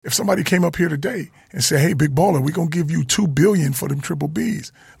if somebody came up here today and said, hey, big baller, we're going to give you $2 billion for them triple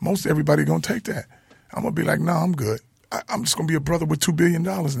Bs, most everybody going to take that. I'm going to be like, no, I'm good. I'm just going to be a brother with $2 billion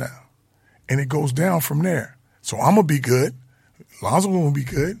now. And it goes down from there. So I'm going to be good. Lonzo going to be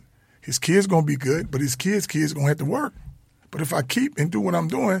good. His kids going to be good, but his kids going to have to work. But if I keep and do what I'm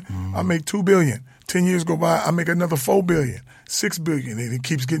doing, I make $2 billion. 10 years go by, I make another $4 billion, $6 billion, and it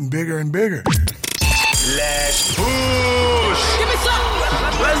keeps getting bigger and bigger. Let's push. Give me some.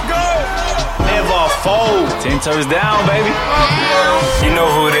 Let's go. Never fold. 10 toes down, baby. You know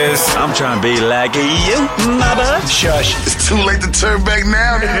who it is. I'm trying to be like you, my bud. Shush. It's too late to turn back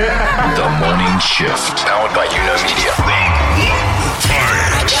now. The Morning Shift. Powered by Media.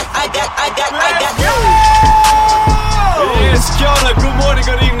 I got. Yes, kia ora, good morning,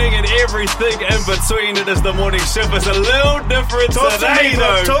 good evening, and everything in between. It is the morning shift. It's a little different today,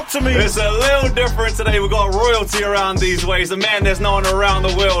 though. Talk to me. It's a little different today. We've got royalty around these ways. The man that's known around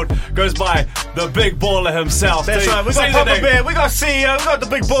the world goes by the big baller himself. That's right. We got Papa Bear. We got CEO. We got the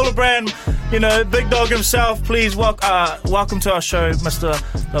big baller brand. You know, big dog himself. Please welcome to our show, Mr.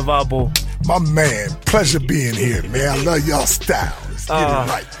 LAVAR Ball. My man, pleasure being here, man. I love y'all style. Let's get it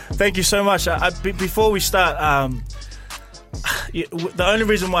right. Thank you so much. Before we start, the only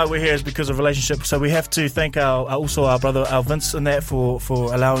reason why we're here is because of relationship. So we have to thank our brother, our Vince, and that for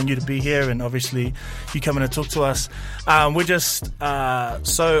allowing you to be here, and obviously you coming to talk to us. We're just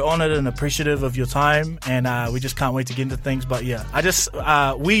so honoured and appreciative of your time, and we just can't wait to get into things. But yeah,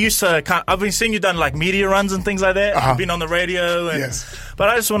 I've been seeing you done like media runs and things like that. You've been on the radio, and, yes. But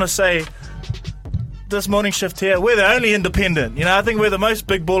I just want to say, this morning shift here, we're the only independent. You know, I think we're the most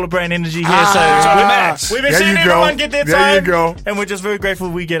big baller brand energy here. We've been seeing everyone get their time. There you go. And we're just very grateful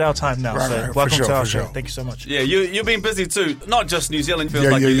we get our time now. Right, welcome to our sure. show. Thank you so much. Yeah, you've been busy too. Not just New Zealand. Feels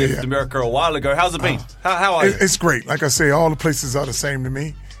like you left America a while ago. How's it been? How are you? It's great. Like I say, all the places are the same to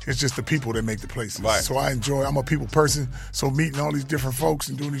me. It's just the people that make the places. Right. So I enjoy. I'm a people person. So meeting all these different folks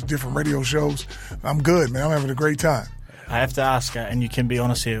and doing these different radio shows, I'm good, man. I'm having a great time. I have to ask, and you can be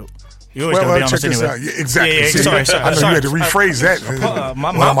honest here. You're always going to be honest check anyway. This out. Yeah, exactly. Yeah, sorry. I know you had to rephrase that.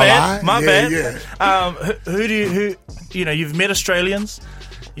 My bad. Yeah. Who you've met Australians,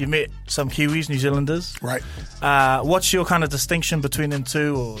 you've met some Kiwis, New Zealanders. Right. What's your kind of distinction between them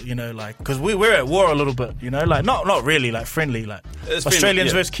two, or because we're at war a little bit, like not really like friendly, like it's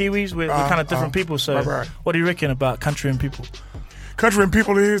Australians versus Kiwis. We're kind of different people. So what do you reckon about country and people? Country and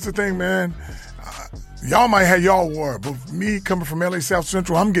people. Here's the thing, man. Y'all might have y'all war, but me coming from LA South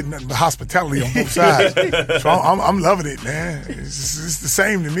Central, I'm getting nothing but hospitality on both sides. So I'm loving it, man. It's the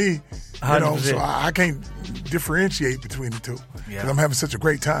same to me, 100%. So I can't differentiate between the two. Yeah. I'm having such a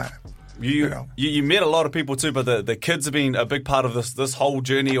great time. You met a lot of people too, but the kids have been a big part of this whole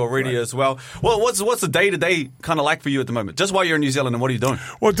journey already as well. Well, what's the day-to-day kind of like for you at the moment? Just while you're in New Zealand, and what are you doing?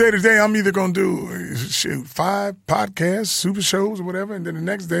 Well, day-to-day, I'm either going to do 5 podcasts, super shows or whatever, and then the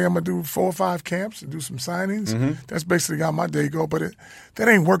next day I'm going to do 4 or 5 camps and do some signings. Mm-hmm. That's basically how my day go, but that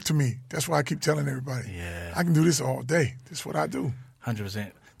ain't work to me. That's why I keep telling everybody. Yeah. I can do this all day. That's what I do.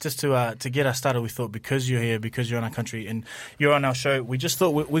 100%. Just to get us started, we thought because you're here, because you're in our country, and you're on our show, we just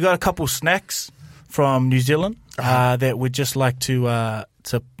thought we got a couple snacks from New Zealand that we'd just like to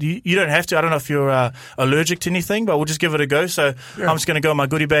you don't have to. I don't know if you're allergic to anything, but we'll just give it a go. So I'm just going to go in my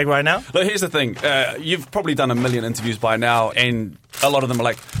goodie bag right now. Look, here's the thing. You've probably done a million interviews by now, and a lot of them are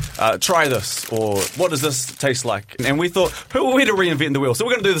like, try this, or what does this taste like? And we thought, who are we to reinvent the wheel? So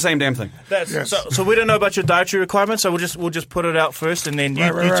we're going to do the same damn thing. So we don't know about your dietary requirements, so we'll just put it out first, and then you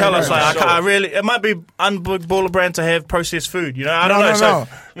tell us. It might be unbig baller brand to have processed food. I don't know.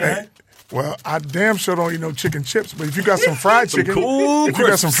 Hey, well, I damn sure don't eat no chicken chips, but if you got some fried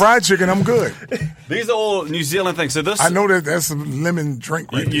chicken, I'm good. These are all New Zealand things. So this, I know that's a lemon drink.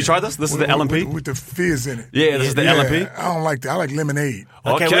 Right you tried this? This is the LMP with the fizz in it. Yeah, this is the LMP. I don't like that. I like lemonade.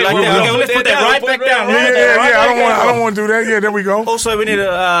 Okay, let's put that right back down. I don't want to do that. Yeah, there we go. Also, we need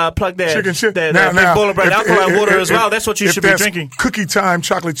to plug that chicken chip. That big baller brand alkaline water as well. That's what you should be drinking. Cookie time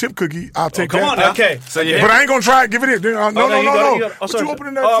chocolate chip cookie. I'll take that. Come on now. Okay. So but I ain't gonna try it. Give it in. No. What you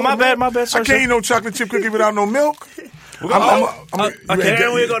opening that? Oh, my bad. I can't eat no chocolate chip cookie without no milk. We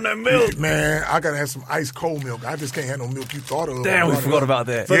ain't got no milk. Man, I gotta have some ice cold milk. I just can't have no milk you thought of. Damn, we forgot about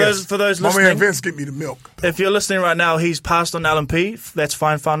that. For those listening, my man Vince, get me the milk. If you're listening right now, he's passed on LMP. That's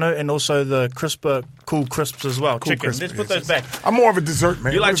fine, whānau, and also the crisper cool crisps as well. Chicken. Crisp, Let's put those back. I'm more of a dessert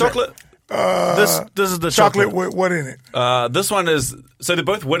man. You like chocolate? This is the chocolate. What in it? This one is they're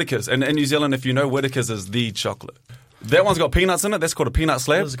both Whittaker's, and in New Zealand, if you know, Whittaker's is the chocolate. That one's got peanuts in it. That's called a peanut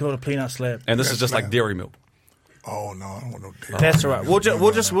slab. This is called a peanut slab. And this is just like dairy milk. Oh no, I don't want no dairy. That's all right. We'll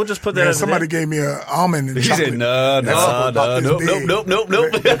just put that. Man, over somebody there. gave me an almond and He chocolate. said, no, nope.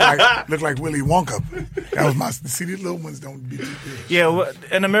 Look like Willy Wonka. That was my. See, these little ones don't be too big. Yeah, well,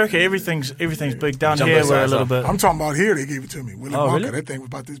 in America, everything's big. Down Jumbo here, we're a size, little huh? bit. I'm talking about here. They gave it to me. Willy Wonka. really? That thing was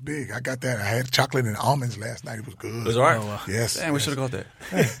about this big. I got that. I had chocolate and almonds last night. It was good. It was all right. Oh, wow. Yes. Damn, we yes. should have got that.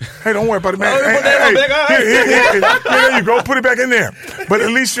 Hey, don't worry about it, man. Oh, put that in my bag, Here, there you go. Put it back in there. But at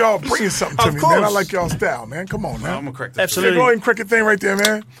least y'all bringing something to Of me, man. I course. like y'all style, man. Come on, man. I'm going to correct this. Absolutely. Yeah, go ahead and cricket thing right there,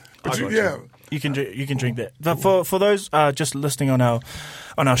 man. But I got yeah. You can drink that. But for those just listening on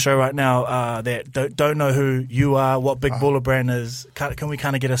our show right now that don't know who you are, what Big Baller Brand is, can we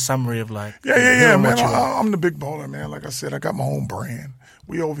kind of get a summary of like? Yeah, who and man. what you are? I'm the big baller, man. Like I said, I got my own brand.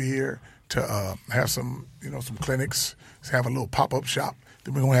 We over here to have some clinics, have a little pop-up shop.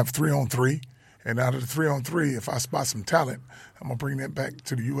 Then we're gonna have 3-on-3, and out of the 3-on-3, if I spot some talent, I'm gonna bring that back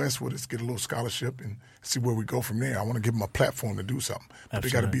to the U.S. with us, get a little scholarship, and see where we go from there. I want to give them a platform to do something, but they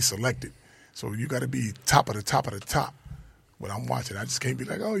got to be selected. So you got to be top of the top of the top. When I'm watching, I just can't be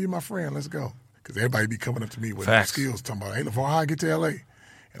like, "Oh, you're my friend, let's go," because everybody be coming up to me with their skills, talking about, "Hey, LAVAR, how I get to L.A.?"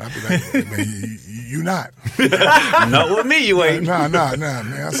 And I'd be like, "Man, you not." Not with me, you ain't. Nah,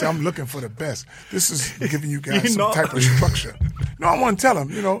 man. I say I'm looking for the best. This is giving you guys some type of structure. No, I want to tell them,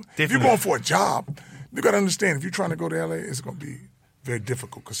 if you're going for a job, you got to understand, if you're trying to go to L.A., it's going to be very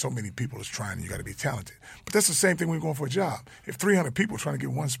difficult because so many people is trying and you got to be talented. But that's the same thing when you're going for a job. If 300 people are trying to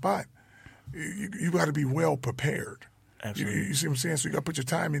get one spot, you got to be well prepared. Absolutely. You see what I'm saying? So you got to put your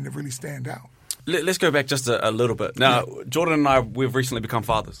time in to really stand out. Let's go back just a little bit. Now, Jordan and I, we've recently become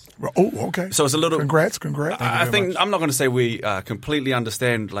fathers. Oh, okay. So it's a little... Congrats. I think I'm not going to say we completely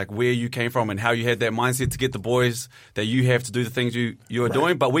understand like where you came from and how you had that mindset to get the boys that you have to do the things you are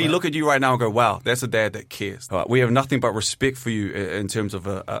doing. But we look at you right now and go, wow, that's a dad that cares. We have nothing but respect for you in terms of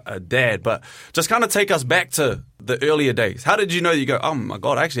a dad. But just kind of take us back to the earlier days. How did you know that you go, oh my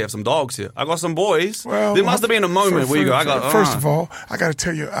God, I actually have some dogs here. I got some boys. Well, there must have been a moment where you go, First of all, I got to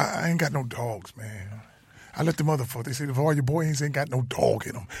tell you, I ain't got no dogs, man. I let the motherfucker, they say, "LAVAR, your boys ain't got no dog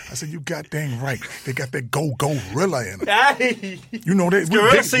in them." I said, "You goddamn right. They got that gorilla in them." Hey. You know that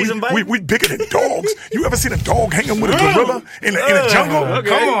Gorilla season, baby. we bigger than dogs. You ever seen a dog hanging with a gorilla in a jungle?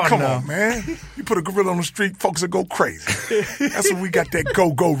 Okay. Come on, man. You put a gorilla on the street, folks will go crazy. That's when we got that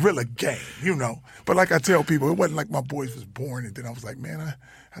gorilla game, But like I tell people, it wasn't like my boys was born and then I was like, man,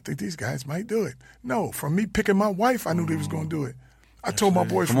 I think these guys might do it. No, from me picking my wife, I knew they was going to do it. I told my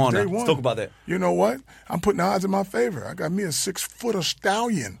boys from day one. Let's talk about that. You know what? I'm putting the odds in my favor. I got me a 6-footer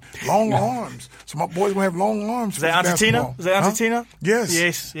stallion, long arms. So my boys gonna have long arms. Is that Auntie Tina? Is that Auntie Tina?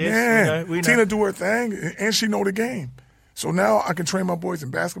 Yes. Yeah. We know. Tina do her thing, and she know the game. So now I can train my boys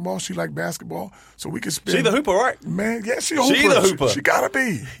in basketball. She like basketball, so we can spend. She the hooper, right? Man, yeah, she She the hooper. She gotta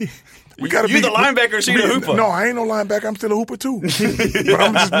be. We You the linebacker, she the hooper. No, I ain't no linebacker. I'm still a hooper too. But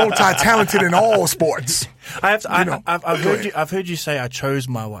I'm just multi-talented in all sports. I've heard you say I chose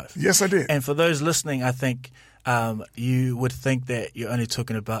my wife. Yes, I did. And for those listening, I think you would think that you're only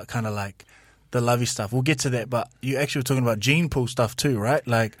talking about kind of like the lovey stuff. We'll get to that, but you actually were talking about gene pool stuff too, right?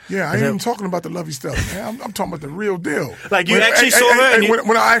 Like, yeah, I ain't even talking about the lovey stuff, man. I'm talking about the real deal. Like you actually saw her.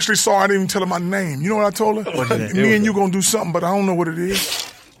 When I actually saw her, I didn't even tell her my name. You know what I told her? Me and you gonna do something, but I don't know what it is.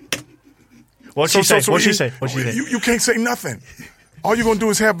 What'd she say? What'd she say? You can't say nothing. All you're gonna do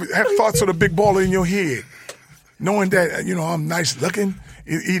is have thoughts of the big baller in your head, knowing that I'm nice looking.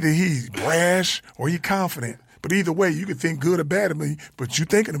 Either he's brash or he's confident. But either way, you can think good or bad of me, but you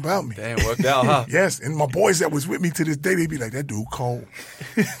thinking about me. Damn, worked out, huh? Yes, and my boys that was with me to this day, they be like, that dude cold.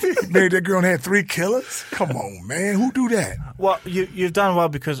 Married that girl and had 3 killers? Come on, man. Who do that? Well, you've done well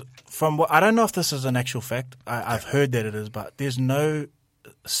because from what I don't know if this is an actual fact. I've heard that it is, but there's no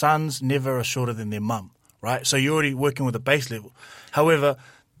sons never are shorter than their mum, right? So you're already working with a base level. However,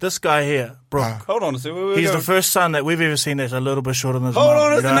 this guy here, Brooke, Hold on a second. he's the first son that we've ever seen that's a little bit shorter than his mum. Hold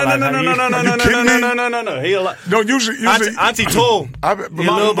on a You second. No. Usually, Auntie tall. You're a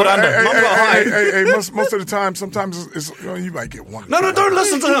little bit under. Mum got high. Hey, most of the time, sometimes it's you might get one. No, don't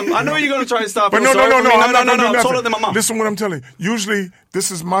listen to him. I know you're going to try and stop. But no, I'm not gonna do I'm taller nothing. than my mom. Listen to what I'm telling you. Usually, this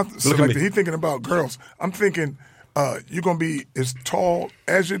is my selector. me. He's thinking about girls. I'm thinking you're gonna be as tall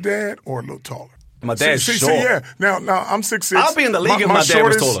as your dad or a little taller. My dad's short. Yeah. Now I'm 6'6". I'll be in the league if my dad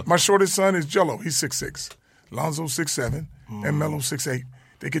was taller. My shortest son is Jello. He's 6'6". Lonzo's 6'7", and Melo's 6'8".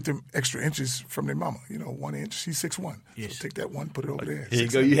 They get them extra inches from their mama. 1 inch. She's 6'1". Yes. So take that one, put it over there. Here you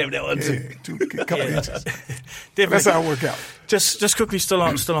go. You have that one too. Yeah, 2, a couple of inches. Definitely. That's how it work out. Just quickly, still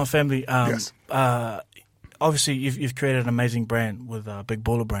on family. Yes. Obviously, you've created an amazing brand with Big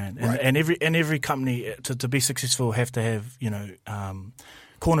Baller Brand, and, Right. and every company to be successful have to have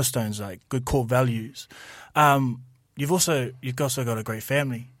cornerstones, like good core values. You've also got a great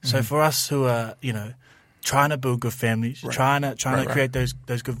family. So for us who are, trying to build good families, trying to create those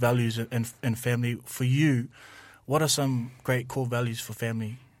good values in family, for you, what are some great core values for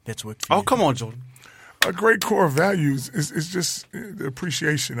family that's worked for you? Oh, come on, Jordan. A great core values is just the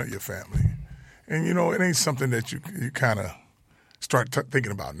appreciation of your family. And, it ain't something that you kind of start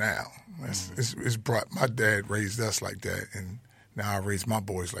thinking about now. It's brought, my dad raised us like that, and now I raise my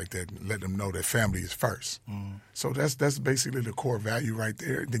boys like that and let them know that family is first. So that's basically the core value right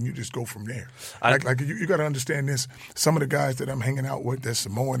there. Then you just go from there. You got to understand this. Some of the guys that I'm hanging out with, that's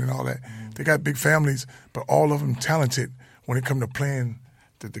Samoan and all that, they got big families, but all of them talented when it come to playing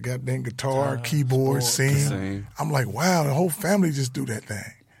the goddamn guitar, keyboard, sing. I'm like, wow, the whole family just do that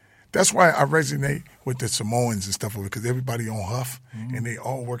thing. That's why I resonate with the Samoans and stuff, because everybody on Huff, and they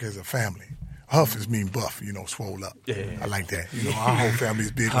all work as a family. Huff is mean buff, swole up. Yeah. I like that. Our whole family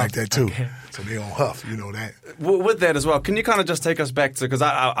is big Huff, like that too. Okay. So they on Huff, that. With that as well, can you kind of just take us back to, because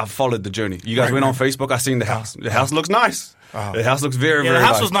I followed the journey. You guys went on Facebook, I seen the house. The house looks nice. The house looks very, very nice. The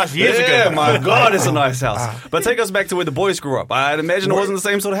house was nice years ago. Yeah, my God, it's a nice house. But take us back to where the boys grew up. I'd imagine it wasn't the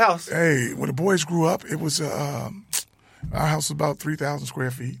same sort of house. Hey, when the boys grew up, it was, our house was about 3,000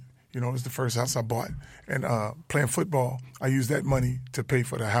 square feet. It was the first house I bought. And playing football, I used that money to pay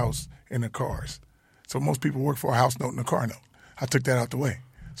for the house and the cars. So most people work for a house note and a car note. I took that out the way.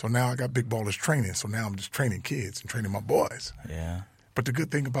 So now I got Big Ballers training. So now I'm just training kids and training my boys. Yeah. But the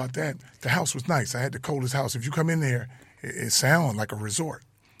good thing about that, the house was nice. I had the coldest house. If you come in there, it sounded like a resort.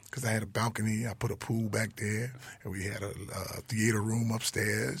 Because I had a balcony, I put a pool back there, and we had a theater room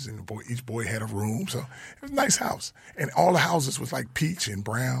upstairs, and each boy had a room. So it was a nice house. And all the houses was like peach and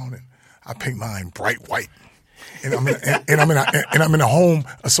brown, and I paint mine bright white. And I'm in a home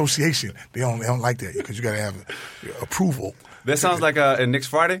association. They don't like that because you got to have approval. That sounds like next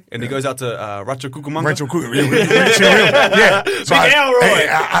Friday, and he goes out to Rancho Cucamonga. Rancho Cucamonga, yeah. So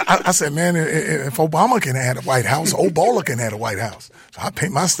I said, man, if Obama can have a White House, Obama can have a White House. So I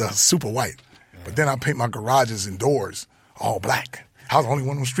paint my stuff super white, but then I paint my garages and doors all black. I was the only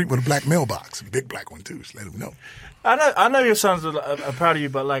one on the street with a black mailbox, a big black one too. So let them know. I know your sons are proud of you,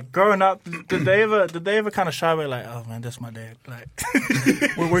 but like growing up, did they ever kind of shy away? Like, oh man, that's my dad. Like,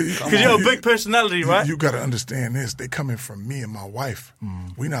 because you're a big personality, right? You got to understand this. They coming from me and my wife.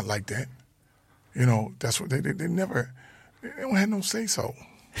 We not like that. That's what they never. They don't have no say so.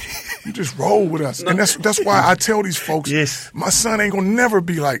 You just roll with us, and that's why I tell these folks. Yes. My son ain't gonna never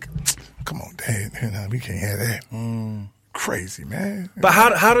be like, come on, Dad, we can't have that. Crazy, man. But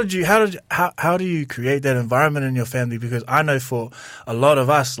how do you create that environment in your family? Because I know for a lot of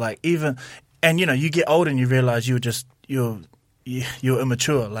us, like you get older and you realize you're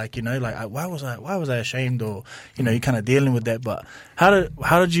immature. Like why was I ashamed, or you're kind of dealing with that. But how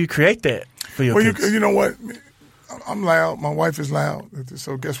did you create that for your kids? You know what? I'm loud. My wife is loud.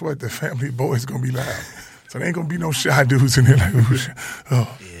 So guess what? The family boy is gonna be loud. So there ain't gonna be no shy dudes in there like,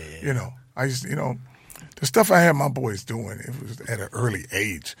 I used to, the stuff I had my boys doing, it was at an early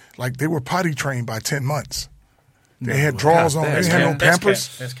age. Like, they were potty trained by 10 months. They had drawers on. They didn't have no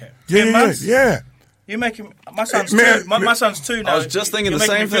Pampers. That's cap. Yeah. You making my son's two. My son's 2 now. I was just thinking the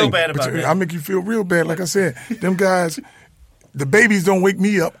same thing. I make you feel real bad. Like I said, them guys, the babies don't wake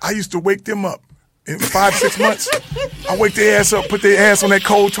me up. I used to wake them up. In 5-6 months, I wake their ass up, put their ass on that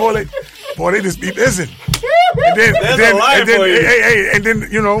cold toilet. Boy, they just be busy. And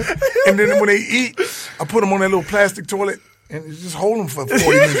then when they eat, I put them on that little plastic toilet and just hold them for 40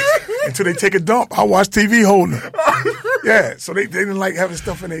 minutes until they take a dump. I watch TV holding them. Yeah, so they didn't like having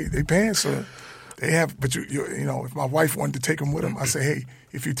stuff in their pants. So they have, but if my wife wanted to take them with them, I say, hey,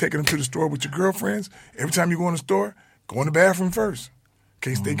 if you're taking them to the store with your girlfriends, every time you go in the store, go in the bathroom first.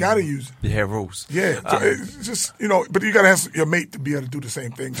 In case they got to use it. You have rules. Yeah. So it's just, but you got to have your mate to be able to do the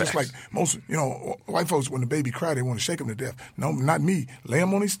same thing. Just like most, white folks, when the baby cry, they want to shake him to death. No, not me. Lay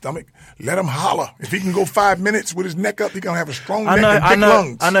him on his stomach. Let him holler. If he can go 5 minutes with his neck up, he going to have a strong neck and big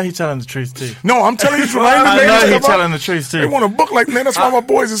lungs. I know he's telling the truth, too. No, I'm telling you the truth. I know he's telling the truth, too. They want a book like, man, that's why my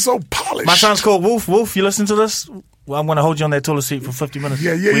boys are so polished. My son's called Wolf. Wolf, you listen to this? Well, I'm going to hold you on that toilet seat for 50 minutes.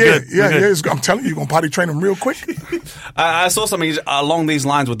 Yeah. I'm telling you, you're going to potty train them real quick. I saw something along these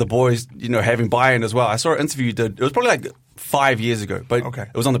lines with the boys, having buy-in as well. I saw an interview you did. It was probably like 5 years ago, but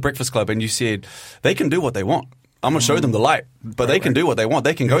it was on the Breakfast Club, and you said they can do what they want. I'm going to show them the light, but they can do what they want.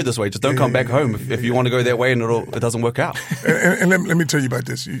 They can go this way. Just don't come back home if you want to go that way and it doesn't work out. And let me tell you about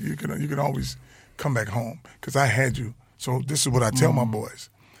this. You can always come back home because I had you. So this is what I tell my boys.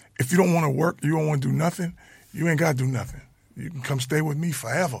 If you don't want to work, you don't want to do nothing, you ain't got to do nothing. You can come stay with me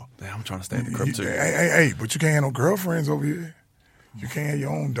forever. Damn, I'm trying to stay in the crib too. Hey, but you can't have no girlfriends over here. You can't have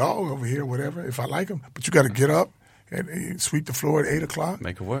your own dog over here, whatever, if I like him. But you got to get up and sweep the floor at 8 o'clock.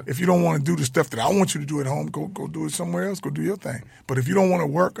 Make it work. If you don't want to do the stuff that I want you to do at home, go do it somewhere else. Go do your thing. But if you don't want to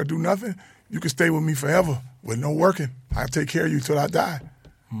work or do nothing, you can stay with me forever with no working. I'll take care of you till I die.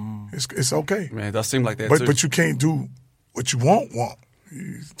 It's okay. Man, it does seem like that too. But you can't do what you want.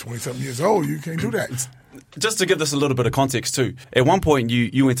 You're 20-something years old. You can't do that. Just to give this a little bit of context too, at one point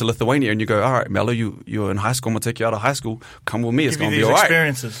you went to Lithuania and you go, all right, Mello, you're in high school. I'm gonna take you out of high school. Come with me. It's gonna be all right.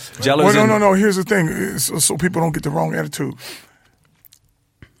 Experiences. Jello's No. Here's the thing, so people don't get the wrong attitude.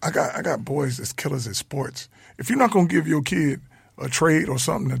 I got boys that's killers at sports. If you're not gonna give your kid a trade or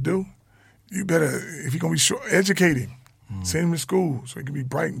something to do, you better, if you're gonna be educate him, send him to school so he can be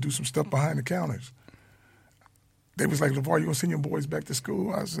bright and do some stuff behind the counters. They was like, LAVAR, you gonna send your boys back to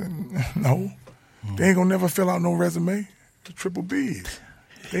school? I said, no. They ain't gonna never fill out no resume. The triple Bs.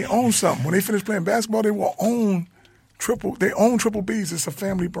 They own something. When they finish playing basketball, they will own triple Bs. It's a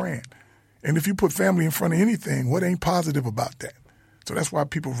family brand. And if you put family in front of anything, what ain't positive about that? So that's why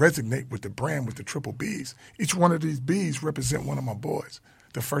people resonate with the brand with the triple Bs. Each one of these Bs represent one of my boys.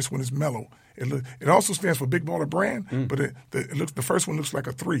 The first one is Mello. It also stands for Big Baller Brand, but the first one looks like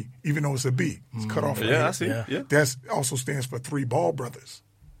a 3, even though it's a B. It's cut off. Yeah, I see. Yeah. That also stands for 3 Ball Brothers.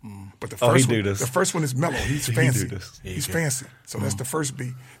 But the first one is Mello. He's fancy. He's fancy. So that's the first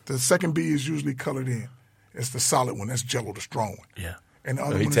B. The second B is usually colored in. It's the solid one. That's Jello, the strong one. Yeah. And the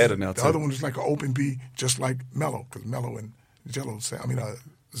other one is like an open B, just like Mello, because Mello and Jello,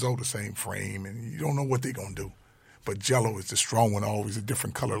 Zoe the same frame, and you don't know what they're gonna do. But Jello is the strong one, always a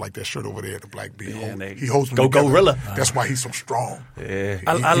different color, like that shirt over there, the black B. He holds me together. Gorilla. That's why he's so strong. Yeah.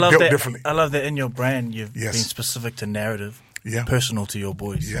 I love built that. differently. I love that in your brand you've Yes. been specific to narrative, Yeah. personal to your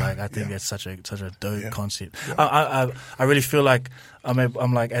boys. Yeah. Like I think Yeah. that's such a dope concept. Yeah. I really feel like I'm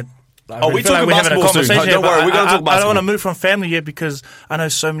like at. we talking we're having a basketball soon. conversation. Don't worry, we're gonna talk I don't basketball. want to move from family yet because I know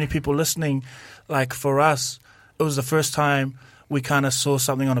so many people listening. Like for us, it was the first time we kind of saw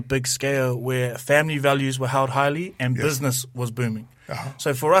something on a big scale where family values were held highly and business was booming.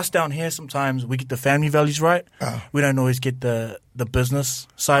 So for us down here, sometimes we get the family values right. We don't always get the business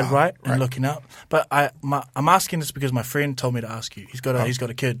side right and looking out. But I'm asking this because my friend told me to ask you. He's got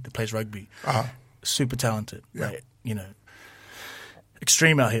a kid that plays rugby, super talented, like,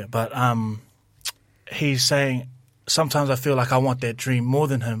 extreme out here. But he's saying sometimes I feel like I want that dream more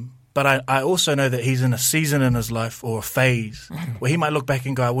than him. But I also know that he's in a season in his life or a phase where he might look back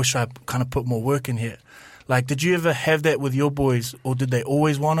and go, I wish I kind of put more work in here. Like, did you ever have that with your boys, or did they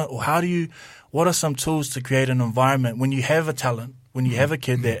always want it? Or what are some tools to create an environment when you have a talent, when you have a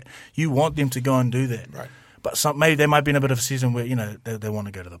kid that you want them to go and do that? Right. But maybe they might be in a bit of a season where, they want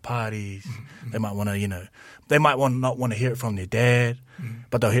to go to the parties. They might want to, they might not want to hear it from their dad,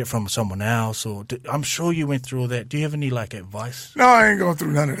 but they'll hear it from someone else. Or I'm sure you went through all that. Do you have any advice? No, I ain't going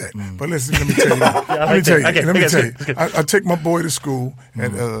through none of that. But listen, let me tell you. Let me tell you. I take my boy to school,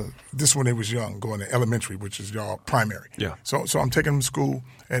 and this when they was young, going to elementary, which is y'all primary. Yeah. So I'm taking him to school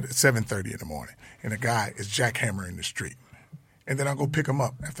at 7:30 in the morning, and a guy is jackhammering the street. And then I go pick him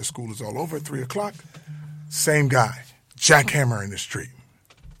up after school is all over at 3 o'clock. Same guy, jackhammer in the street.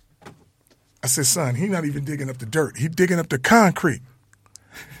 I said, son, he not even digging up the dirt. He digging up the concrete.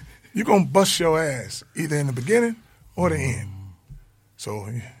 You're going to bust your ass either in the beginning or the end. So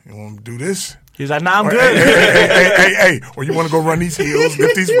you want to do this? He's like, nah, I'm good. Hey. Or you want to go run these hills,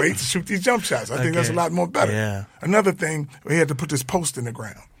 lift these weights, shoot these jump shots. I think that's a lot more better. Yeah. Another thing, we had to put this post in the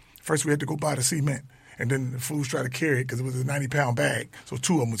ground. First, we had to go buy the cement. And then the fools tried to carry it because it was a 90-pound bag. So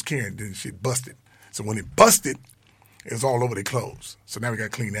 2 of them was carrying it. Then shit busted. So when it busted, it was all over their clothes. So now we got to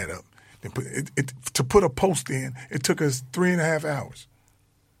clean that up. Then to put a post in, it took us 3.5 hours.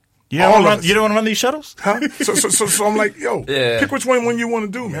 You don't want to run these shuttles? Huh? So I'm like, pick which one you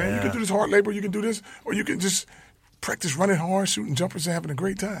want to do, man. You can do this hard labor, you can do this, or you can just practice running hard, shooting jumpers, and having a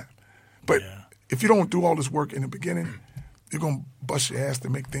great time. But if you don't do all this work in the beginning, you're going to bust your ass to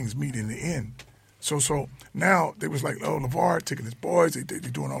make things meet in the end. So now they was like, oh, LAVAR taking his boys, they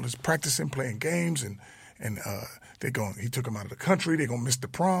doing all this practicing, playing games, and he took them out of the country, they're going to miss the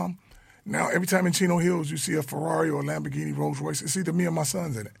prom. Now every time in Chino Hills you see a Ferrari or a Lamborghini, Rolls Royce, it's either me or my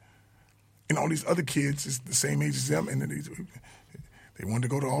sons in it. And all these other kids is the same age as them, and they wanted to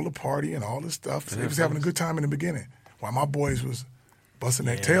go to all the party and all this stuff. So they was having a good time in the beginning, while my boys was busting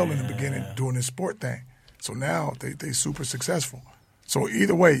their tail in the beginning doing this sport thing. So now they super successful. So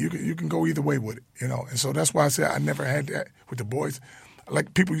either way, you can go either way with it, And so that's why I said I never had that with the boys.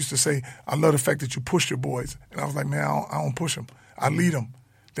 Like people used to say, I love the fact that you push your boys. And I was like, man, I don't push them. I lead them.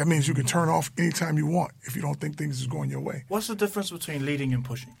 That means you can turn off anytime you want if you don't think things is going your way. What's the difference between leading and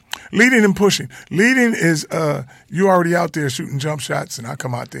pushing? Leading and pushing. Leading is you already out there shooting jump shots, and I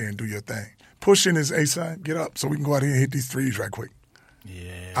come out there and do your thing. Pushing is, hey, son, get up so we can go out here and hit these threes right quick.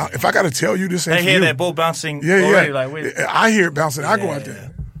 Yeah. If I got to tell you this ain't They for hear you, that ball bouncing yeah, already. yeah. Like, wait. I hear it bouncing. I go Yeah. out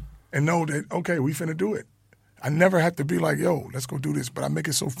there and know that, okay, we finna do it. I never have to be like, yo, let's go do this. But I make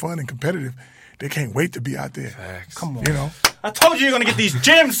it so fun and competitive, they can't wait to be out there. Facts. Come on. You know? I told you you're going to get these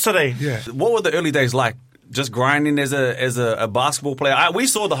gems today. Yeah. What were the early days like? Just grinding as a basketball player. We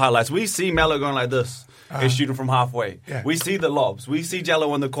saw the highlights. We see Melo going like this and shooting from halfway. Yeah. We see the lobs. We see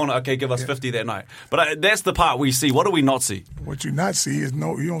Jello in the corner. Okay, give us 50 that night. But that's the part we see. What do we not see? What you not see is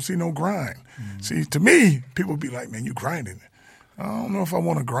you don't see no grind. See, to me, people be like, man, you grinding. I don't know if I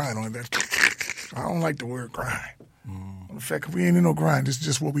want to grind on that. I don't like the word grind. In fact, we ain't in no grind. This is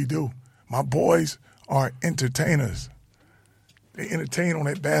just what we do. My boys are entertainers. They entertain on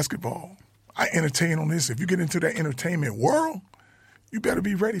that basketball. I entertain on this. If you get into that entertainment world, you better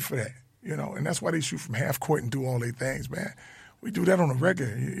be ready for that. You know, and that's why they shoot from half court and do all their things, man. We do that on a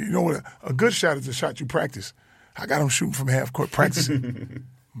regular. You know what? A good shot is a shot you practice. I got them shooting from half court practicing.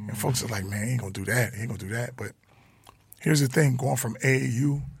 And folks are like, man, he ain't going to do that. He ain't going to do that. But here's the thing. Going from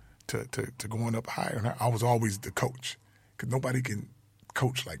AAU to going up higher, I was always the coach because nobody can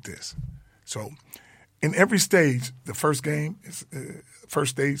coach like this. So in every stage, the first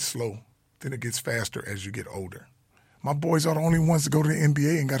stage slow. Then it gets faster as you get older. My boys are the only ones that go to the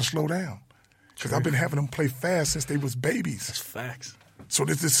NBA and got to slow down because I've been having them play fast since they was babies. That's facts. So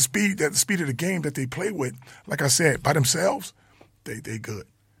this is the speed of the game that they play with. Like I said, by themselves, they good.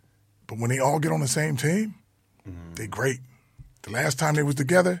 But when they all get on the same team, they great. The last time they was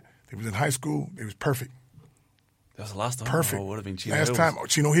together, they was in high school. They was perfect. That was the last time. Perfect. Oh, would have been Chino last Hills. time,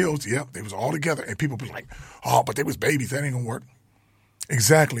 Chino Hills. Yep, they was all together, and people be like, "Oh, but they was babies. That ain't gonna work."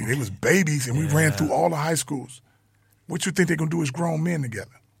 Exactly, they was babies, and we ran through all the high schools. What you think they're gonna do as grown men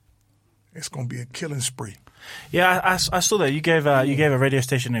together? It's gonna be a killing spree. Yeah, I saw that. You gave a radio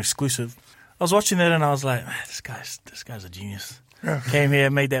station an exclusive. I was watching that and I was like, man, this guy's a genius. Yeah. Came here,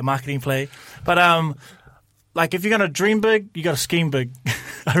 made that marketing play. But like if you're gonna dream big, you got to scheme big.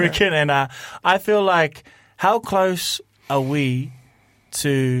 I reckon. And I feel like, how close are we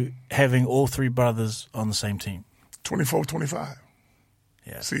to having all three brothers on the same team? 24-25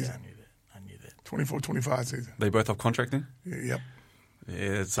 Yeah, season. I knew that. 24-25 season. They both have contracting? Yep.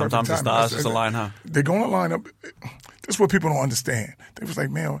 Yeah, sometimes the Perfect timing. stars just align, huh? They're going to line up. That's what people don't understand. They was like,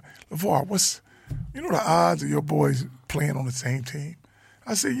 man, LAVAR, you know the odds of your boys playing on the same team?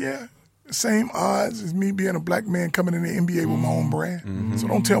 I said, yeah, the same odds as me being a black man coming in the NBA with my own brand. So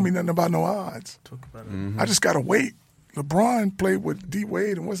don't tell me nothing about no odds. Talk about it. I just got to wait. LeBron played with D.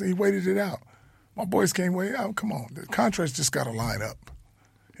 Wade and he waited it out. My boys can't wait out. Come on. The contracts just got to line up.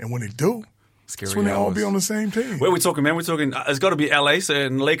 And when they do, that's when they all be on the same team. Where are we talking, man? We're talking, it's got to be LA, so,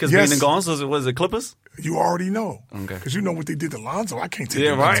 and Lakers Yes. being and gone. So was it Clippers? You already know. Okay. Because you know what they did to Lonzo. I can't take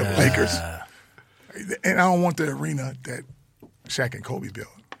Yeah, them right. to the Lakers. And I don't want the arena that Shaq and Kobe built.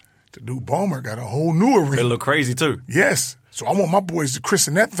 The new Ballmer got a whole new It arena. look crazy too. Yes. So I want my boys to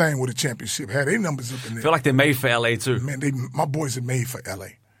christen that thing with a championship. Have their numbers up in I there. feel like they're made for LA too. Man, my boys are made for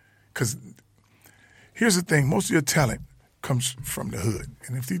L.A. Because here's the thing. Most of your talent comes from the hood.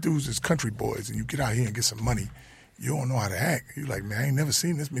 And if these dudes is country boys and you get out here and get some money, you don't know how to act. You're like, man, I ain't never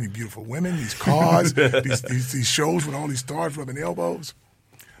seen this many beautiful women, these cars, these shows with all these stars rubbing elbows.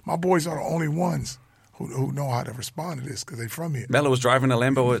 My boys are the only ones who know how to respond to this because they from here. Melo was driving a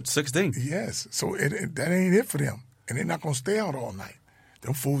Lambo at 16. Yes. So that ain't it for them. And they're not going to stay out all night.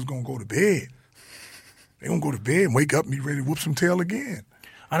 Them fools going to go to bed. They're going to go to bed and wake up and be ready to whoop some tail again.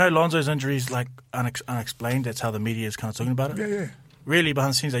 I know Lonzo's injury is like unexplained. That's how the media is kind of talking about it. Yeah. Really,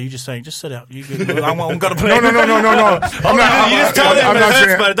 behind the scenes, are you just saying, just sit out? You good? I'm going to play. No. I'm not. You just tell them I'm it not hurts,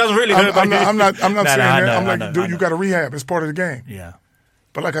 saying- but it doesn't really hurt. I'm not saying Nah, that. I know, I'm like, I know, dude, I you know. got to rehab. It's part of the game. Yeah.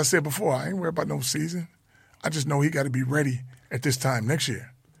 But like I said before, I ain't worried about no season. I just know he got to be ready at this time next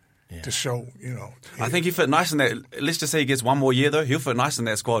year to show, I think he fit nice in that. Let's just say he gets one more year though. He'll fit nice in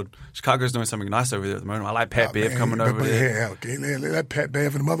that squad. Chicago's doing something nice over there at the moment. I like Pat Bev coming over there. Okay, let Pat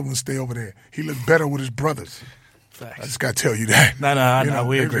Bev and the other ones stay over there. He looks better with his brothers. Facts. I just got to tell you that. No,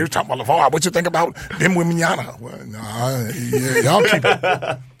 we agree. You're talking about LAVAR. What you think about them with Miana? Well, y'all keep it.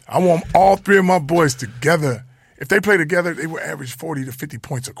 I want all three of my boys together. If they play together, they will average 40 to 50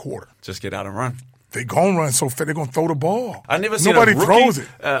 points a quarter. Just get out and run. They gonna run so fast, they're gonna throw the ball. I never seen Nobody a rookie, throws it.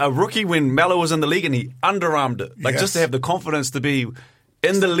 A rookie when Melo was in the league and he underarmed it. Like just to have the confidence to be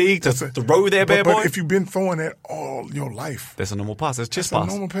in the league to throw their bad boy. But if you've been throwing that all your life, That's a normal pass. That's chest that's pass.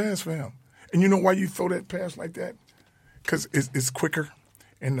 a normal pass for him. And you know why you throw that pass like that? Because it's quicker,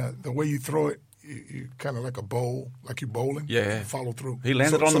 And the way you throw it, you kind of like a bowl, like you bowling. Yeah. You follow through. He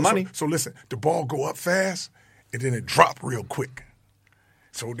landed on the money. So listen, the ball go up fast, and then it drop real quick.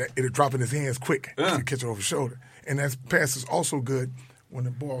 So that it'll drop in his hands quick if you catch it over his shoulder. And that pass is also good when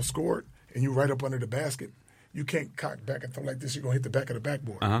the ball scored and you right up under the basket. You can't cock back and throw like this. You're going to hit the back of the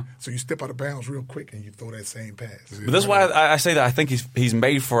backboard. So you step out of bounds real quick and you throw that same pass. But that's why I say that I think he's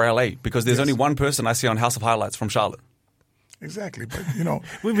made for LA, because there's only one person I see on House of Highlights from Charlotte. Exactly. But,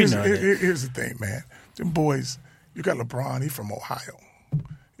 here's the thing, man. Them boys, you got LeBron, he from Ohio.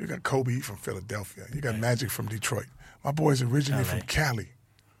 You got Kobe, he from Philadelphia. You got Magic from Detroit. My boys originally from Cali.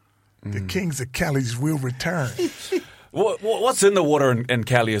 The Kings of Cali's will return. What's in the water in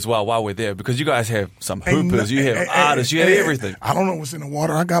Cali as well while we're there? Because you guys have some hoopers, you have artists, you have everything. I don't know what's in the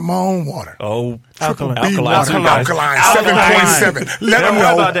water. I got my own water. Oh, Alkaline. Alkaline. 7.7. Let them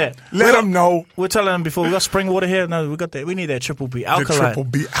know. About that. Let them know. We're telling them before, we got spring water here. No, we got that. We need that triple B alkaline. The triple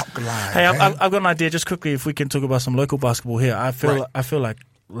B alkaline. Hey, I've got an idea. Just quickly, if we can talk about some local basketball here. I feel like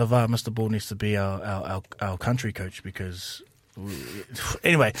LAVAR, Mr. Ball, needs to be our country coach because.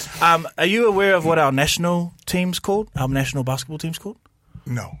 Anyway, are you aware of what our national team's called? Our national basketball team's called?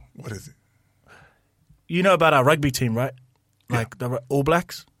 No. What is it? You know about our rugby team, right? Like the All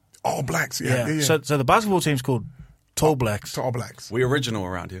Blacks? All Blacks, yeah. So the basketball team's called Tall Blacks. Tall Blacks. We original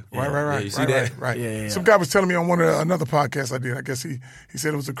around here. Right. Yeah, you see that? Right. Yeah. Some guy was telling me on another podcast I did. I guess he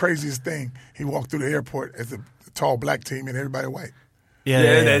said it was the craziest thing. He walked through the airport as the tall black team and everybody white. Yeah,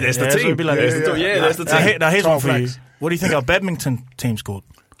 that's the team. That's the team. Now here's Tall one for you. Blacks. What do you think our badminton team's called?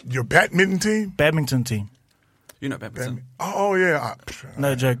 Your badminton team? Badminton team. You know badminton. Oh, yeah.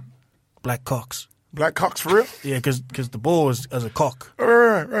 No joke. Black cocks. Black cocks for real? Yeah, because the ball is a cock.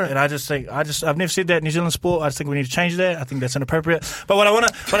 Right. And I've never said that in New Zealand sport. I just think we need to change that. I think that's inappropriate. But what I want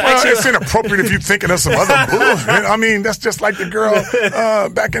to, it's inappropriate if you're thinking of some other bullshit. I mean, that's just like the girl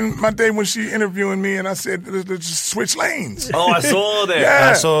back in my day when she interviewing me, and I said, just switch lanes. Oh, I saw that.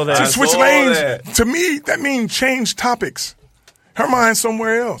 Yeah, I saw that. Just switch lanes. To me, that means change topics. Her mind's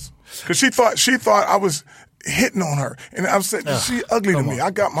somewhere else because she thought I was hitting on her, and I said she ugly to me. I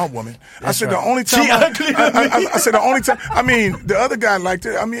got my woman. I said the only time I said the only time. I mean, the other guy liked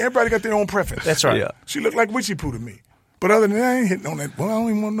it. I mean, everybody got their own preference. That's right. Yeah. She looked like witchy poo to me. But other than that, I ain't hitting on that. Well, I don't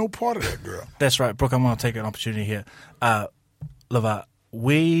even want no part of that girl. That's right, Brooke. I'm going to take an opportunity here. LAVAR,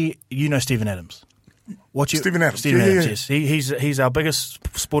 you know Stephen Adams. Stephen Adams. Stephen Adams, yes. He's our biggest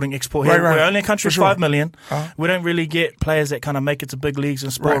sporting export here. Right. We're only a country of 5 million. We don't really get players that kind of make it to big leagues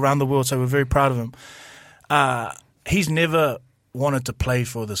and sport around the world, so we're very proud of him. He's never wanted to play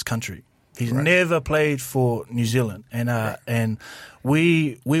for this country. He's never played for New Zealand, and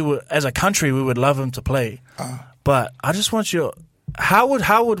we were, as a country, we would love him to play. But I just want you. How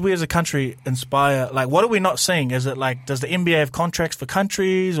would we as a country inspire? Like, what are we not seeing? Is it like, does the NBA have contracts for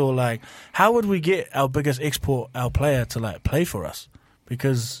countries, or like, how would we get our biggest export, our player, to like play for us?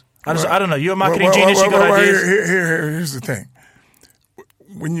 Because I don't know. You're a marketing genius. You got ideas. Here's the thing.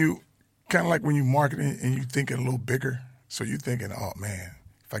 When you kind of like when you marketing and you thinking a little bigger, so you're thinking, oh man,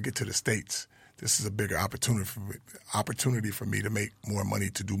 if I get to the States, this is a bigger opportunity for me to make more money,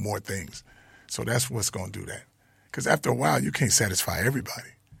 to do more things. So that's what's going to do that. Because after a while, you can't satisfy everybody.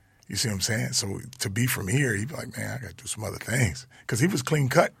 You see what I'm saying? So to be from here, he'd be like, man, I got to do some other things. Because he was clean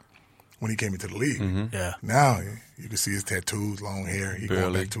cut when he came into the league. Mm-hmm. Yeah. Now you can see his tattoos, long hair. He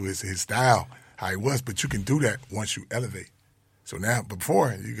going back to his style, how he was. But you can do that once you elevate. So now,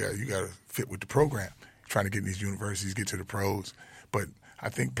 before, you got to fit with the program, trying to get in these universities, get to the pros. But I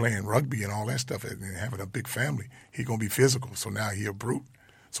think playing rugby and all that stuff and having a big family, he going to be physical. So now he a brute.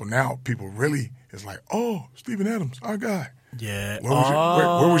 So now people really is like, oh, Stephen Adams, our guy. Yeah. Where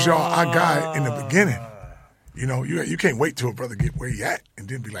was y'all our guy in the beginning? You know, you can't wait till a brother get where he at and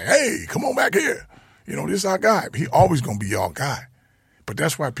then be like, hey, come on back here. You know, this is our guy. He always going to be y'all guy. But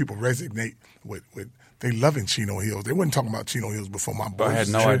that's why people resonate with they loving Chino Hills. They wasn't talking about Chino Hills before my boys. I had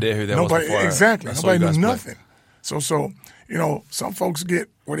no idea who that was before. Exactly. Nobody knew nothing. So, you know, some folks get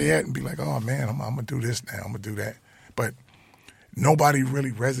where they at and be like, oh, man, I'm going to do this now. I'm going to do that. But nobody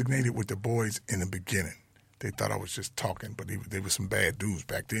really resonated with the boys in the beginning. They thought I was just talking, but they were some bad dudes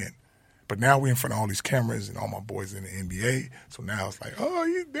back then. But now we're in front of all these cameras and all my boys in the NBA. So now it's like,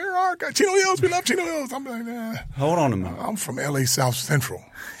 oh, there are guys. Chino Hills, we love Chino Hills. I'm like, nah. Hold on a minute. I'm from L.A. South Central.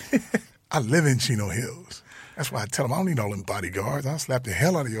 I live in Chino Hills. That's why I tell them I don't need all them bodyguards. I'll slap the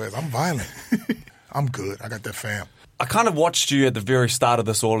hell out of your ass. I'm violent. I'm good. I got that fam. I kind of watched you at the very start of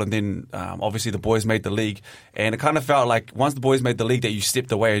this all, and then obviously the boys made the league. And it kind of felt like once the boys made the league that you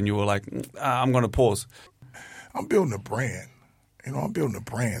stepped away and you were like, I'm going to pause. I'm building a brand. You know, I'm building a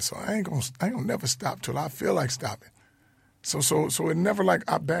brand, so I ain't gonna never stop till I feel like stopping. So it never like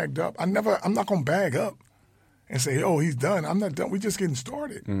I bagged up. I'm not gonna bag up and say, oh, he's done. I'm not done. We're just getting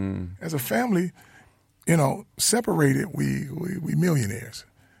started. As a family, separated, we millionaires.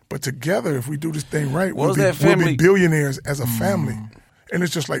 But together, if we do this thing right, we'll be billionaires as a family. And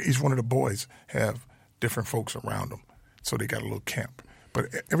it's just like each one of the boys have different folks around them. So they got a little camp. But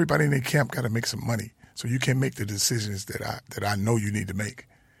everybody in their camp got to make some money. So you can make the decisions that I know you need to make.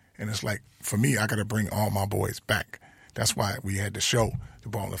 And it's like, for me, I got to bring all my boys back. That's why we had the show, The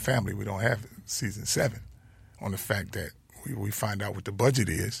Ball in the Family. We don't have season 7 on the fact that we find out what the budget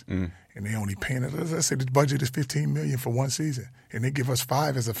is, and they only paying us. Let's say the budget is $15 million for one season, and they give us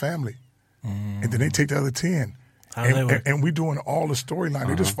 5 as a family, and then they take the other 10. And we doing all the storyline.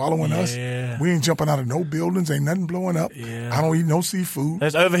 They're just following us. We ain't jumping out of no buildings. Ain't nothing blowing up. I don't eat no seafood.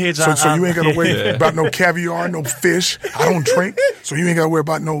 There's overheads. So you ain't got to worry about no caviar, no fish. I don't drink. So you ain't got to worry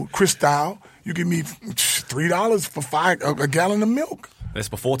about no Cristal. You give me $3 for a gallon of milk. That's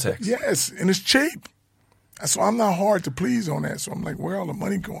before tax. Yes, and it's cheap. So I'm not hard to please on that. So I'm like, where all the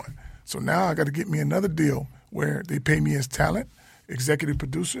money going? So now I got to get me another deal where they pay me as talent, executive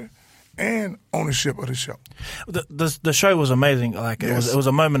producer, and ownership of the show. The show was amazing. Like it was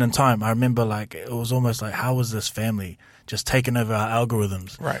a moment in time. I remember like it was almost like, how was this family just taking over our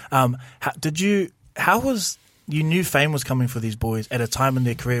algorithms? Right. How was you knew fame was coming for these boys at a time in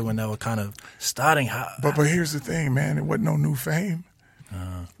their career when they were kind of starting? But here's the thing, man. It wasn't no new fame.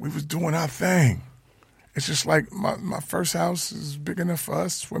 We was doing our thing. It's just like my first house is big enough for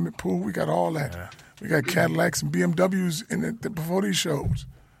us, swimming pool. We got all that. Yeah. We got Cadillacs and BMWs before these shows.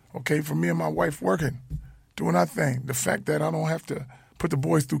 Okay, for me and my wife working, doing our thing. The fact that I don't have to put the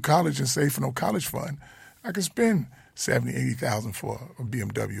boys through college and save for no college fund, I can spend $70,000, $80,000 for a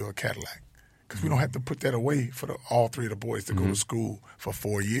BMW or a Cadillac because we don't have to put that away for all 3 of the boys to go to school for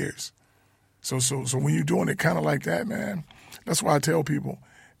 4 years. So when you're doing it kind of like that, man, that's why I tell people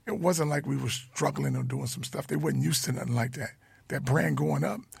it wasn't like we were struggling or doing some stuff. They wasn't used to nothing like that. That brand going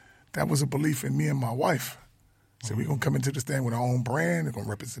up, that was a belief in me and my wife. So we're going to come into this thing with our own brand. We're going to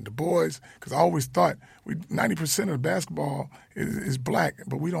represent the boys. Because I always thought 90% of the basketball is black,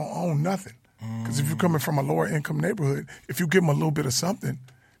 but we don't own nothing. Because if you're coming from a lower income neighborhood, if you give them a little bit of something,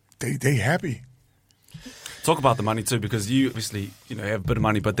 they happy. Talk about the money too, because you obviously have a bit of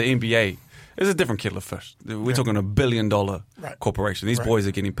money, but the NBA is a different kettle of fish. We're talking $1 billion corporation. These boys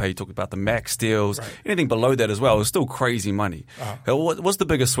are getting paid. Talk about the max deals, anything below that as well. It's still crazy money. What's the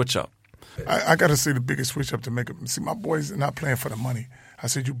biggest switch up? I got to say the biggest switch up to make it. See, my boys are not playing for the money. I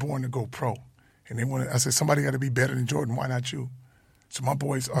said, you're born to go pro. And they wanted. I said, somebody got to be better than Jordan. Why not you? So my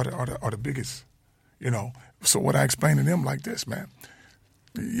boys are the biggest, So what I explain to them like this, man.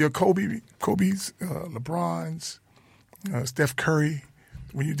 Your Kobe's, LeBron's, Steph Curry,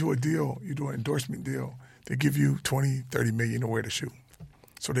 when you do a deal, you do an endorsement deal, they give you $20, $30 million to wear the shoe.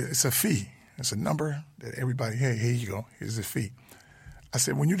 So it's a fee. It's a number that everybody, hey, here you go. Here's the fee. I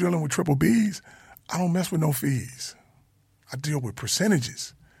said, when you're dealing with triple Bs, I don't mess with no fees. I deal with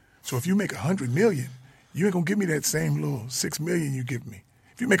percentages. So if you make $100 million, you ain't gonna give me that same little $6 million you give me.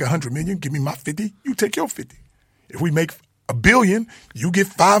 If you make $100 million, give me my 50, you take your 50. If we make $1 billion, you get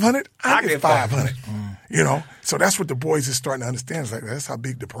 500, I get 500. So that's what the boys is starting to understand. It's like that's how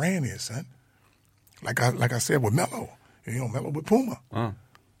big the brand is, son. Like I said with Melo, Melo with Puma.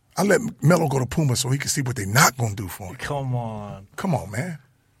 I let Melo go to Puma so he can see what they're not going to do for him. Come on, man.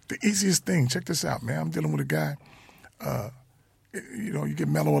 The easiest thing, check this out, man. I'm dealing with a guy, you give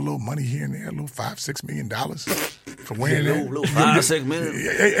Melo a little money here and there, a little $5-6 million for wearing that. Little $5-6 million.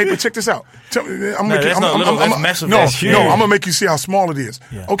 Hey, but check this out. Tell me, I'm massive. No, I'm going to make you see how small it is.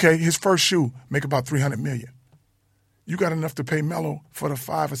 Yeah. Okay, his first shoe make about $300 million. You got enough to pay Melo for the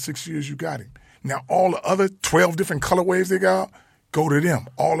 5 or 6 years you got him. Now, all the other 12 different colorways they got, go to them.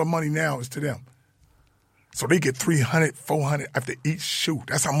 All the money now is to them. So they get $300, $400 after each shoe.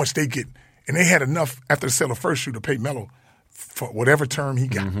 That's how much they get. And they had enough after they sell the first shoe to pay Melo for whatever term he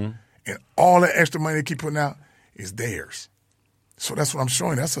got. And all the extra money they keep putting out is theirs. So that's what I'm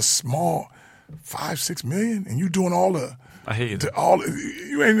showing. That's a small $5-6 million, and you doing all the. I hear you.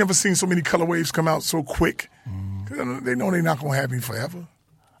 You ain't never seen so many color waves come out so quick. They know they're not gonna have me forever.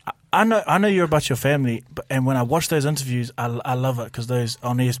 I know you're about your family, and when I watch those interviews, I love it because those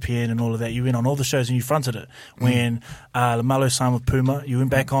on ESPN and all of that, you went on all the shows and you fronted it. When Melo signed with Puma, you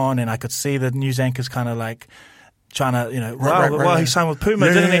went back on, and I could see the news anchors kind of like trying to, he signed with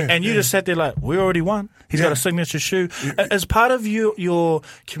Puma, didn't he? And you just sat there like, we already won. He's got a signature shoe. As part of your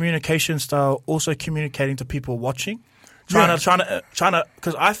communication style, also communicating to people watching, trying to,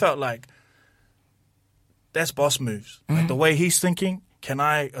 because I felt like that's boss moves. Like the way he's thinking. can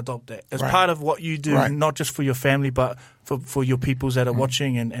I adopt that as Right. part of what you do, Right. not just for your family, but for your peoples that are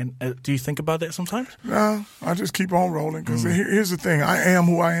watching? And do you think about that sometimes? No, I just keep on rolling because here's the thing. I am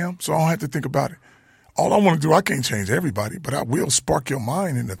who I am, so I don't have to think about it. All I want to do, I can't change everybody, but I will spark your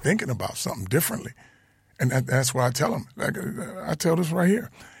mind into thinking about something differently. And that's what I tell them. Like, I tell this right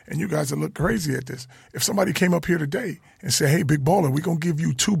here. And you guys will look crazy at this. If somebody came up here today and said, hey, big baller, we're going to give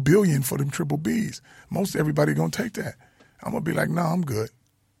you $2 billion for them triple Bs, most everybody going to take that. I'm going to be like, no, I'm good.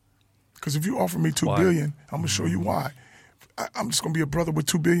 Because if you offer me $2 billion, I'm going to show you why. I'm just going to be a brother with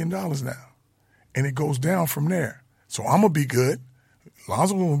 $2 billion now. And it goes down from there. So I'm going to be good.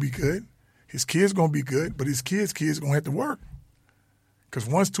 Lonzo going to be good. His kids going to be good. But his kids going to have to work. Because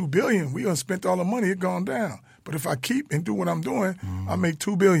once $2 billion, we done spent all the money, it gone down. But if I keep and do what I'm doing, I make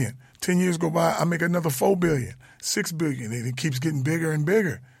 $2 billion. 10 years go by, I make another $4 billion, $6 billion, and it keeps getting bigger and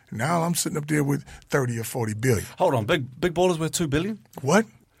bigger. Now I'm sitting up there with 30 or 40 billion. Hold on, big ballers worth $2 billion? What?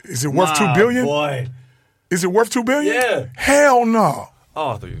 Is it worth $2 billion? Boy. Is it worth $2 billion? Yeah. Hell no.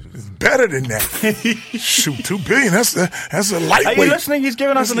 Oh, I thought you It's better than that. Shoot, $2 billion. That's a lightweight. Are you listening? He's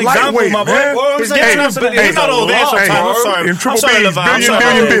giving us It's an example, lightweight, my boy. man. Well, he's giving us an He's not all there sometimes. I'm sorry. In triple I'm sorry, B's, LAVAR. I'm sorry,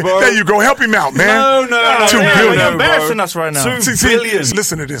 billion. bro. There you go. Help him out, man. No. $2 Yeah, billion. you're embarrassing us right now. $2 See, billion.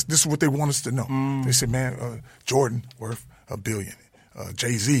 listen to this. This is what they want us to know. They said, man, Jordan worth $1 billion.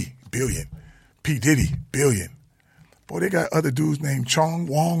 Jay-Z, billion. P. Diddy, billion. Boy, they got other dudes named Chong,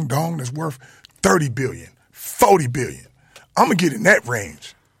 Wong, Dong that's worth $30 billion, $40 billion. I'm going to get in that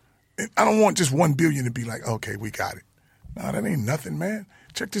range. And I don't want just $1 billion to be like, okay, we got it. No, that ain't nothing, man.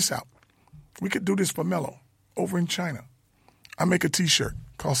 Check this out. We could do this for Mello over in China. I make a T-shirt,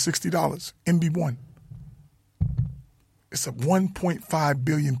 costs $60, MB1. It's a 1.5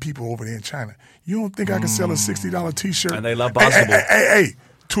 billion people over there in China. You don't think I can sell a $60 T-shirt? And they love basketball. Hey,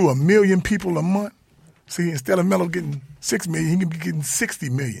 to 1 million people a month? See, instead of Mello getting 6 million, he can be getting 60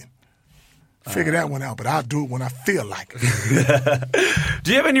 million. Figure that one out, but I'll do it when I feel like it. Do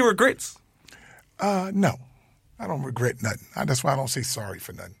you have any regrets? No. I don't regret nothing. That's why I don't say sorry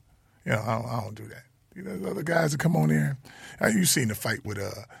for nothing. You know, I don't do that. You know, the other guys that come on there, you seen the fight with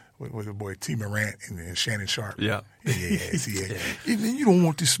the boy T. Morant and Shannon Sharp. Yeah. Yeah. You don't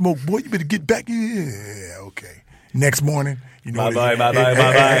want this smoke, boy. You better get back. Yeah, okay. Next morning, you know. Bye.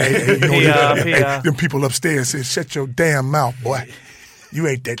 Them people upstairs said, shut your damn mouth, boy. You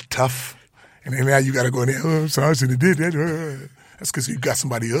ain't that tough. And then now you got to go in there, I'm sorry, I should have did that. That's because you got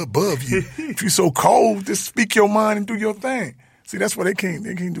somebody above you. If you're so cold, just speak your mind and do your thing. See, that's why they can't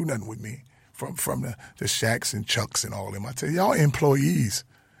do nothing with me. From the Shaqs and Chucks and all of them. I tell you, y'all employees,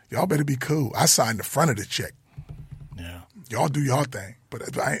 y'all better be cool. I signed the front of the check. Yeah. Y'all do y'all thing. But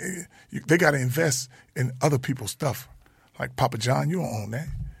they got to invest in other people's stuff. Like Papa John, you don't own that.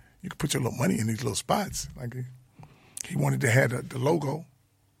 You can put your little money in these little spots. Like he wanted to have the logo,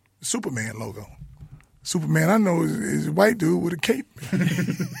 the Superman logo. Superman, I know, is a white dude with a cape.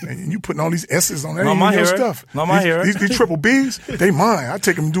 And you putting all these S's on that. Not my hero. Stuff. Not my hero. These triple Bs, they mine. I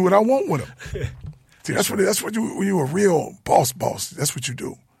take them and do what I want with them. See, that's what you, when you're a real boss, that's what you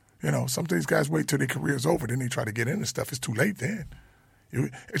do. You know, some of these guys wait till their career's over, then they try to get into stuff. It's too late then.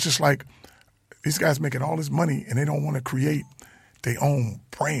 It's just like these guys making all this money and they don't want to create their own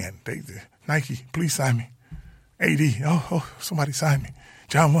brand. Nike, please sign me. AD, somebody sign me.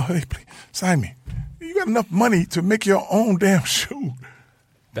 John, hey, please sign me. You got enough money to make your own damn shoe.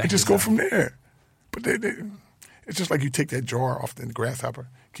 And just go from there. But it's just like you take that jar off the grasshopper,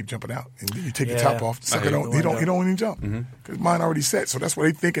 keep jumping out, and then you take the top off. The sucker don't even jump because mine already set. So that's what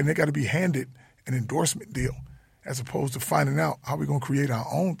they thinking. They got to be handed an endorsement deal as opposed to finding out how we're going to create our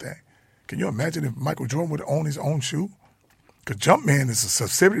own thing. Can you imagine if Michael Jordan would own his own shoe? Because Jumpman is a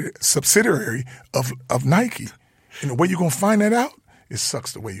subsidiary of Nike. And the way you're going to find that out, it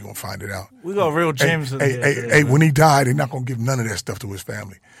sucks the way you're going to find it out. We got real gems. Hey, when he died, they're not going to give none of that stuff to his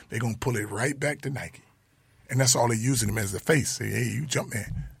family. They're going to pull it right back to Nike. And that's all they're using him as the face. Say, hey, you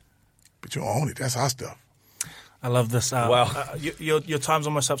Jumpman. But you don't own it. That's our stuff. I love this. Wow. Your time's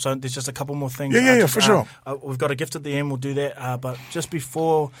almost up, so there's just a couple more things. Yeah, for sure. We've got a gift at the end. We'll do that. But just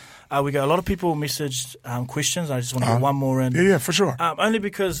before we go, a lot of people messaged questions. I just want to get one more in. Yeah, for sure. Only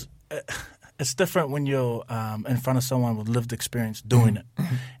because it's different when you're in front of someone with lived experience doing it.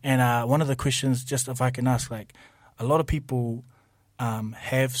 And one of the questions, just if I can ask, like a lot of people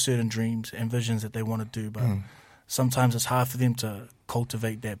have certain dreams and visions that they want to do, but sometimes it's hard for them to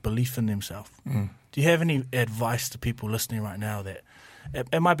cultivate that belief in themselves. Do you have any advice to people listening right now that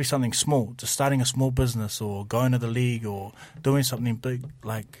it might be something small, just starting a small business or going to the league or doing something big?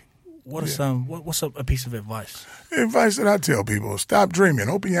 Like, what's a piece of advice? The advice that I tell people: stop dreaming,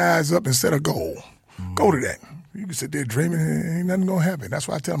 open your eyes up, and set a goal. Go to that. You can sit there dreaming and ain't nothing going to happen. That's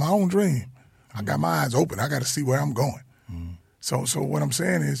why I tell them I don't dream. I got my eyes open. I got to see where I'm going. So what I'm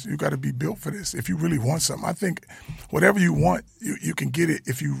saying is you got to be built for this. If you really want something, I think whatever you want, you can get it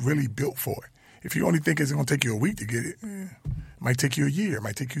if you really built for it. If you only think it's going to take you a week to get it, it might take you a year. It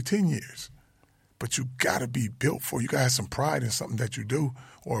might take you 10 years. But you got to be built for it. You got to have some pride in something that you do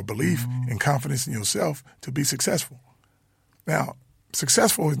or a belief and confidence in yourself to be successful. Now,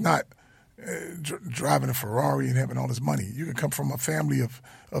 successful is not driving a Ferrari and having all this money. You can come from a family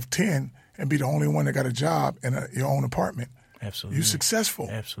of 10 and be the only one that got a job in your own apartment. Absolutely. You're successful.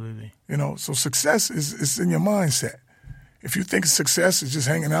 Absolutely. So success is in your mindset. If you think success is just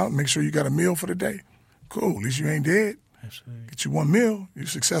hanging out and make sure you got a meal for the day, cool. At least you ain't dead. Absolutely. Get you one meal, you're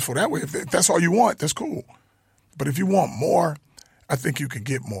successful that way. If that's all you want, that's cool. But if you want more, I think you can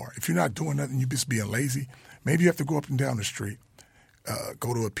get more. If you're not doing nothing, you're just being lazy, maybe you have to go up and down the street,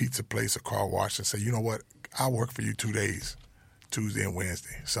 go to a pizza place or car wash and say, you know what, I'll work for you 2 days, Tuesday and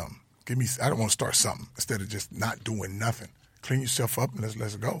Wednesday, something. I don't want to start something instead of just not doing nothing. Clean yourself up and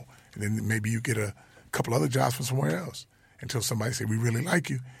let's go. And then maybe you get a couple other jobs from somewhere else until somebody say, we really like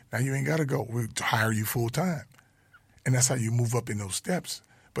you. Now you ain't got to go. We'll hire you full time. And that's how you move up in those steps.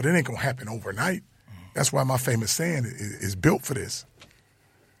 But it ain't going to happen overnight. That's why my famous saying is built for this.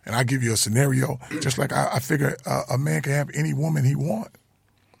 And I give you a scenario, just like I figure a man can have any woman he want.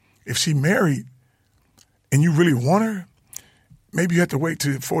 If she married and you really want her, maybe you have to wait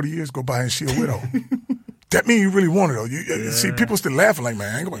till 40 years go by and she a widow. That means you really want her, though. See, people still laughing like,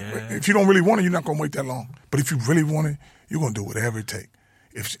 man, if you don't really want her, you're not going to wait that long. But if you really want her, you're going to do whatever it takes.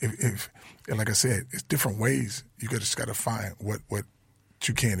 If like I said, it's different ways. You just got to find what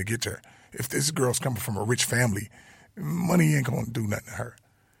you can to get to her. If this girl's coming from a rich family, money ain't going to do nothing to her.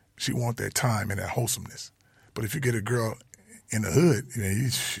 She want that time and that wholesomeness. But if you get a girl in the hood,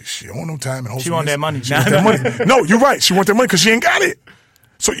 she don't want no time and wholesomeness. She want that money. She want that money. No, you're right. She want that money because she ain't got it.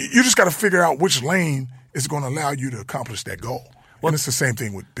 So you just got to figure out which lane is going to allow you to accomplish that goal. And it's the same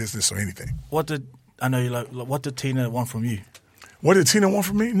thing with business or anything. What did Tina want from you? What did Tina want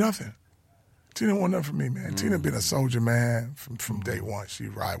from me? Nothing. Tina want nothing from me, man. Tina been a soldier, man, from day one. She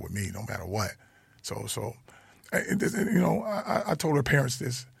ride with me no matter what. So I told her parents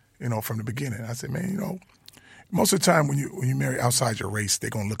this, from the beginning. I said, man, most of the time when you marry outside your race, they're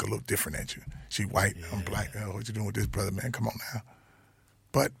going to look a little different at you. She white, I'm black. Oh, what you doing with this brother, man? Come on now.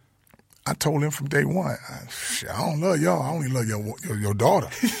 But I told him from day one, I don't love y'all. I only love your daughter.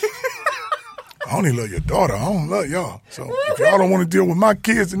 I only love your daughter. I don't love y'all. So if y'all don't want to deal with my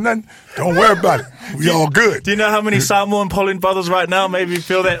kids and nothing, don't worry about it. We all good. Do you know how many Samoan Pauline brothers right now maybe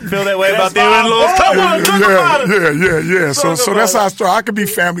feel that way about their in-laws? Come on, talk about it. Yeah. So that's how I start. I could be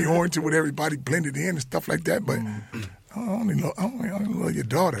family oriented with everybody blended in and stuff like that, but I only love your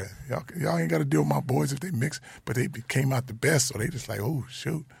daughter. Y'all ain't got to deal with my boys if they mix, but they came out the best, so they just like, oh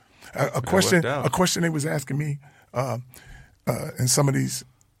shoot. A question they was asking me in some of these,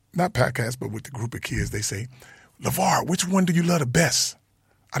 not podcasts, but with the group of kids, they say, LAVAR, which one do you love the best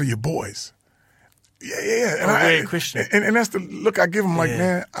out of your boys? Yeah. Very Christian. And that's the look I give them, like,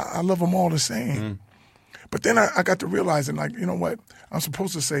 man, I love them all the same. But then I got to realizing, like, you know what? I'm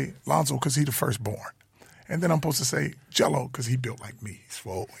supposed to say Lonzo because he the firstborn. And then I'm supposed to say Jello because he built like me. He's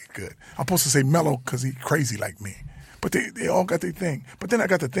swole, he's good. I'm supposed to say Mello because he crazy like me. But they all got their thing. But then I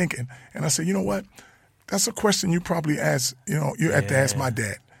got to thinking, and I said, you know what? That's a question you probably ask, you have to ask my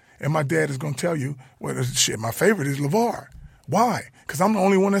dad. And my dad is going to tell you, well, shit, my favorite is LAVAR. Why? Because I'm the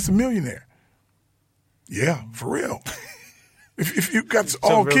only one that's a millionaire. Yeah, for real. if you got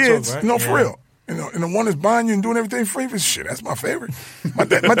all kids, talk, right? For real. And the one that's buying you and doing everything free, shit, that's my favorite. My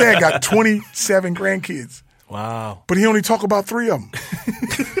dad got 27 grandkids. Wow. But he only talk about 3 of them.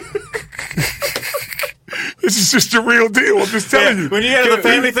 This is just the real deal. I'm just telling you. When you have the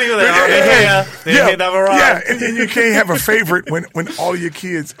family thing, they never arrive. Yeah, and you can't have a favorite when all of your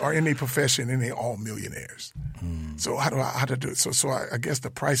kids are in their profession and they're all millionaires. So how do I do it? So I guess the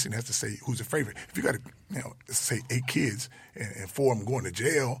pricing has to say who's a favorite. If you got say 8 kids and 4 of them going to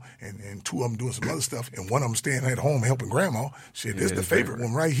jail and 2 of them doing some other stuff and 1 of them staying at home helping grandma, shit, this is the favorite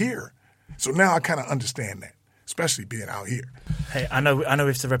one right here. So now I kind of understand that, especially being out here. Hey, I know we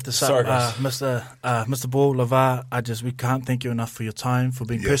have to wrap this up. Sorry, guys. Mr. Ball, LAVAR, we can't thank you enough for your time, for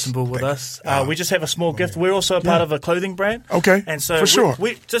being personable with us. We just have a small gift. We're also a part of a clothing brand. Okay, and so for sure.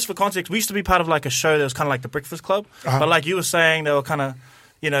 We just for context, we used to be part of like a show that was kind of like the Breakfast Club. But like you were saying, they were kind of,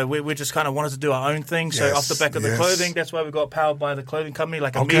 we just kind of wanted to do our own thing. So off the back of the clothing, that's why we got powered by the clothing company,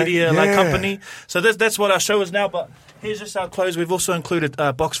 like a media company. So that's what our show is now. But here's just our clothes. We've also included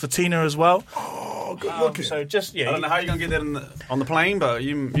a box for Tina as well. Oh, good looking. So just I don't know how you're gonna get that on the plane, but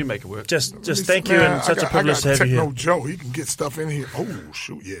you make it work. just thank you, and such a privilege to have you here. Techno Joe, he can get stuff in here. Oh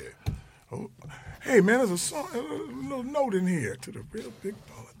shoot, yeah. Oh. Hey man, there's a song, a little note in here to the real big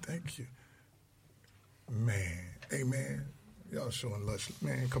baller. Thank you, man. Hey man, y'all showing lush,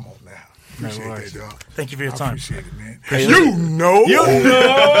 man. Come on now, appreciate that, y'all. Thank you for your I time. appreciate it, man. Hey, You know.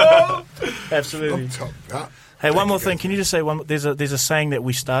 Absolutely. I'm talking about. Hey, one more thing. Can you just say one? There's a saying that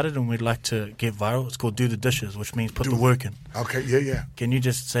we started and we'd like to get viral. It's called "Do the dishes," which means put the work in. Okay, yeah. Can you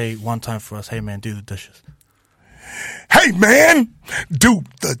just say one time for us? Hey man, do the dishes. Hey man, do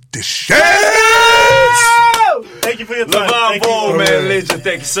the dishes. Thank you for your time. LAVAR Thank you. Ball, man, legend.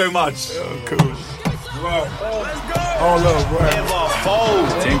 Thank you so much. Cool. Right. All love, right. LAVAR Fold.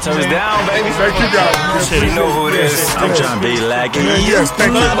 10 toes down, baby. Thank you guys. You know who it is. I'm trying to be lacking. Yes,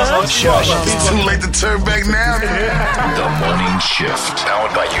 thank you. It's too late to turn back now. The Morning Shift.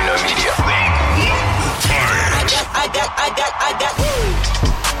 Powered by Media. I got